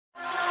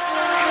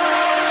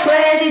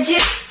Where did you?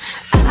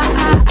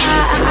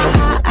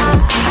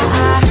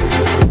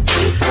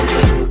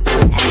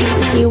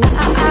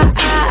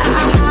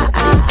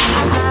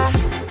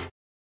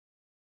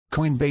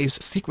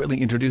 Coinbase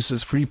secretly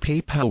introduces free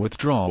PayPal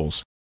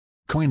withdrawals.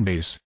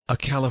 Coinbase, a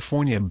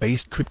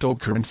California-based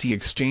cryptocurrency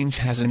exchange,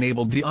 has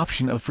enabled the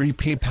option of free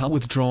PayPal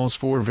withdrawals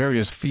for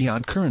various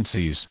fiat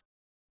currencies.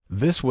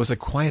 This was a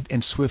quiet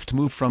and swift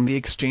move from the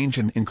exchange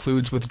and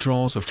includes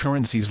withdrawals of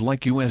currencies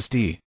like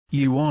USD,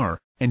 EUR,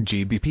 and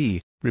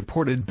GBP,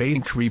 reported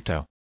Bain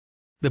Crypto.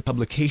 The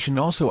publication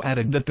also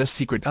added that the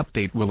secret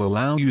update will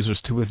allow users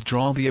to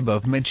withdraw the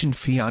above-mentioned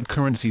fiat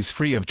currencies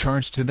free of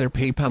charge to their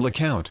PayPal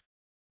account.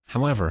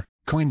 However,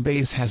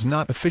 Coinbase has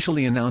not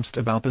officially announced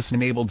about this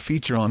enabled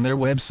feature on their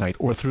website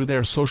or through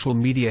their social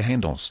media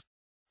handles.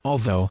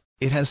 Although,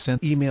 it has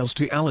sent emails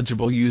to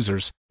eligible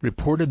users,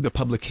 reported the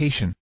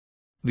publication.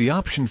 The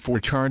option for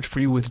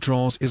charge-free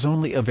withdrawals is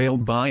only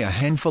available by a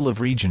handful of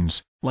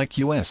regions, like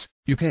US,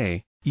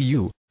 UK,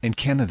 EU, and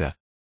Canada.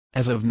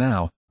 As of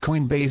now,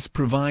 Coinbase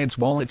provides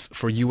wallets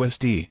for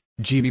USD,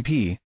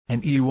 GBP,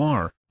 and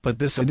EUR, but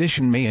this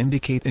addition may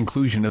indicate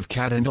inclusion of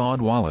CAD and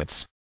AUD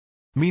wallets.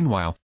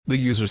 Meanwhile, the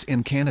users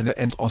in Canada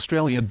and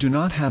Australia do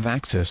not have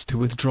access to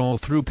withdrawal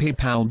through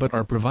PayPal but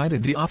are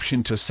provided the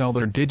option to sell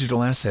their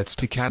digital assets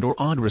to CAD or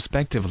AUD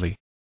respectively.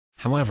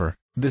 However,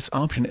 this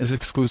option is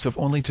exclusive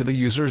only to the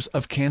users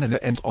of Canada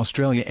and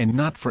Australia and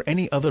not for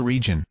any other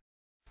region.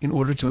 In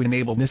order to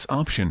enable this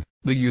option,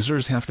 the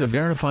users have to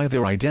verify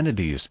their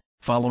identities,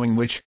 following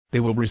which, they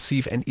will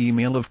receive an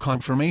email of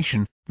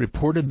confirmation,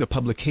 reported the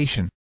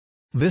publication.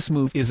 This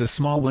move is a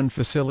small one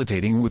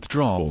facilitating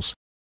withdrawals.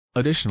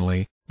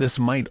 Additionally, this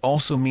might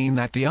also mean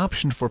that the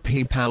option for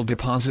PayPal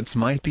deposits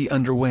might be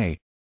underway.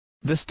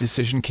 This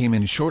decision came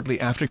in shortly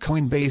after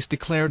Coinbase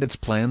declared its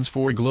plans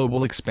for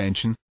global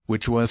expansion,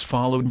 which was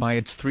followed by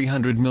its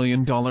 $300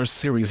 million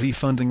Series E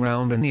funding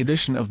round and the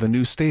addition of the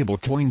new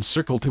stablecoin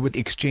Circle to its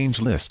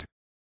exchange list.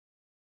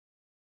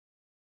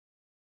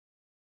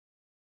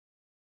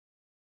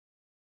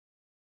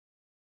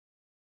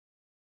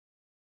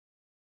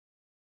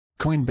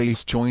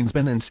 Coinbase joins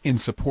Binance in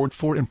support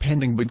for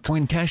impending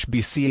Bitcoin Cash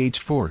BCH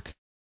fork.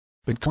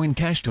 Bitcoin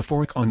Cash to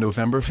fork on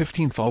November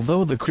 15.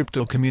 Although the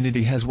crypto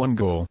community has one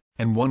goal,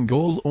 and one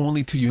goal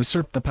only, to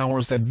usurp the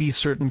powers that be,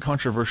 certain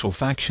controversial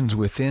factions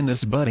within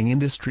this budding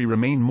industry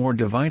remain more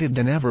divided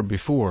than ever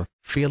before,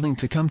 failing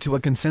to come to a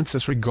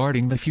consensus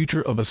regarding the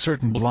future of a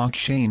certain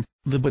blockchain,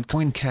 the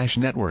Bitcoin Cash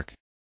network.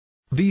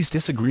 These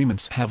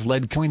disagreements have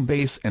led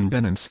Coinbase and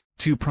Binance,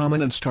 two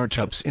prominent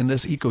startups in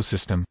this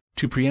ecosystem,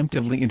 to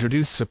preemptively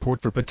introduce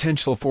support for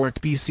potential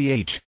forked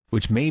BCH,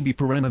 which may be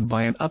prevented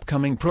by an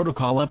upcoming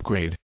protocol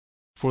upgrade.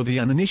 For the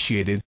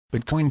uninitiated,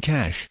 Bitcoin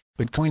Cash,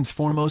 Bitcoin's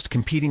foremost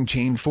competing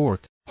chain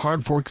fork,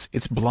 hard forks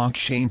its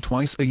blockchain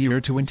twice a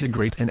year to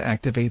integrate and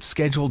activate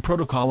scheduled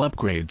protocol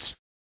upgrades.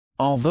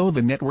 Although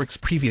the network's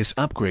previous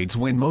upgrades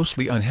went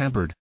mostly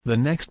unhampered, the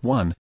next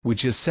one,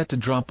 which is set to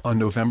drop on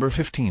November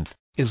 15,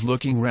 is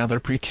looking rather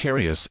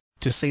precarious,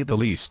 to say the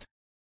least.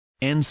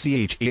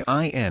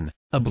 NCHAIN,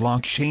 a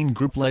blockchain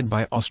group led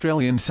by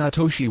Australian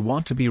Satoshi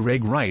Want-to-be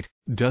Reg Wright,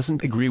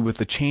 doesn't agree with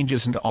the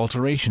changes and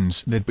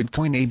alterations that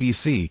Bitcoin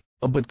ABC,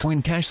 a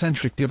Bitcoin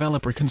Cash-centric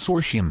developer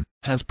consortium,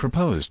 has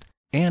proposed,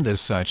 and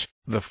as such,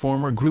 the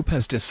former group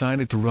has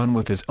decided to run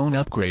with its own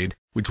upgrade,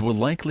 which will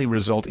likely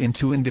result in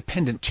two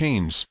independent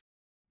chains.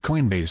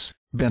 Coinbase,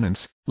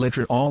 Binance,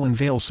 Ledger all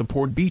unveil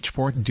support Beach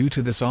fork due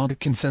to this odd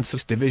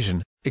consensus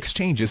division.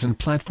 Exchanges and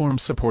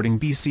platforms supporting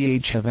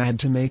BCH have had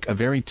to make a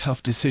very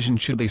tough decision: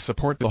 should they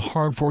support the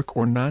hard fork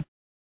or not?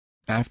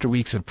 After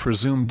weeks of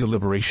presumed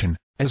deliberation,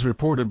 as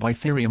reported by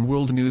Ethereum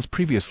World News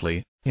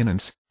previously,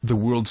 Binance, the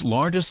world's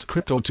largest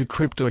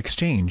crypto-to-crypto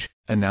exchange,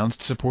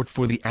 announced support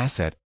for the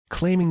asset,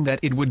 claiming that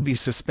it would be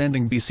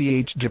suspending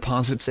BCH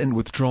deposits and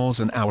withdrawals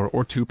an hour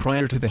or two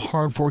prior to the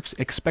hard fork's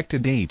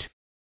expected date.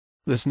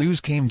 This news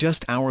came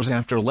just hours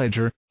after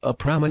Ledger, a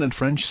prominent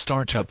French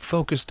startup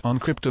focused on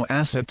crypto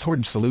asset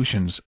storage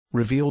solutions,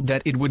 revealed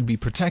that it would be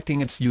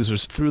protecting its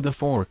users through the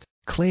fork,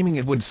 claiming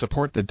it would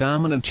support the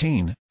dominant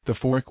chain, the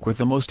fork with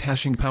the most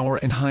hashing power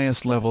and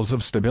highest levels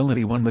of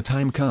stability when the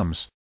time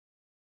comes.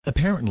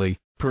 Apparently,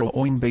 per a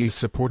Coinbase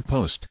support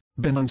post,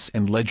 Binance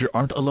and Ledger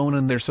aren't alone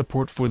in their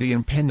support for the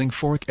impending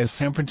fork, as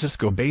San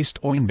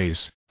Francisco-based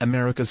Coinbase,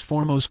 America's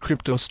foremost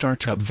crypto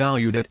startup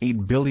valued at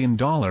 $8 billion,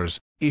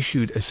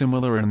 issued a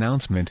similar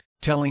announcement,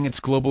 telling its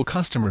global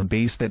customer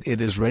base that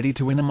it is ready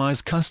to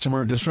minimize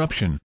customer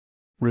disruption.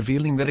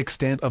 Revealing that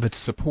extent of its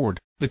support,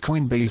 the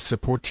Coinbase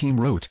support team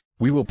wrote,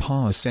 "We will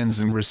pause sends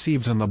and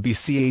receives on the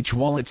BCH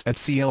wallets at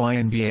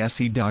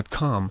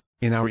coinbase.com,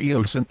 in our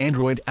iOS and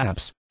Android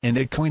apps, and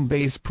at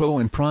Coinbase Pro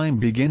and Prime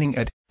beginning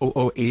at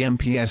 00 AM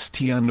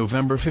PST on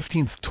November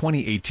 15,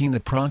 2018,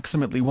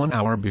 approximately 1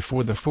 hour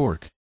before the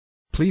fork.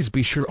 Please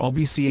be sure all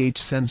BCH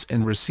sends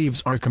and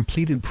receives are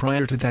completed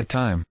prior to that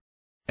time."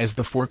 As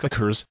the fork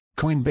occurs,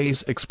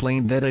 Coinbase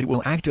explained that it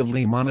will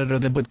actively monitor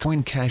the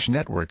Bitcoin Cash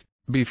network,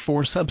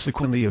 before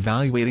subsequently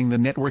evaluating the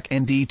network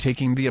and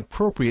taking the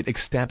appropriate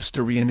steps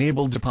to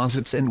re-enable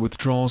deposits and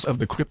withdrawals of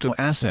the crypto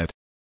asset.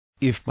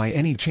 If by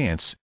any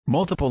chance,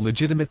 multiple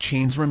legitimate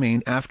chains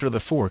remain after the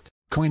fork,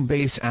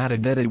 Coinbase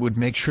added that it would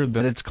make sure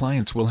that its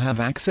clients will have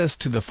access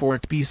to the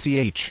forked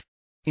BCH.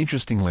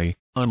 Interestingly,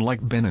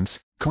 unlike Binance,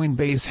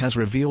 Coinbase has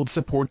revealed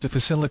support to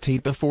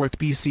facilitate the forked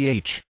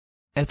BCH.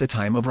 At the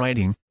time of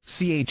writing,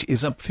 CH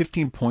is up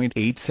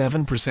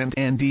 15.87%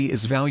 and D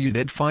is valued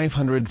at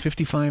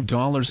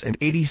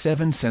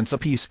 $555.87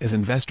 apiece as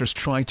investors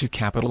try to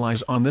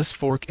capitalize on this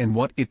fork and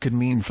what it could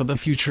mean for the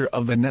future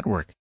of the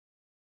network.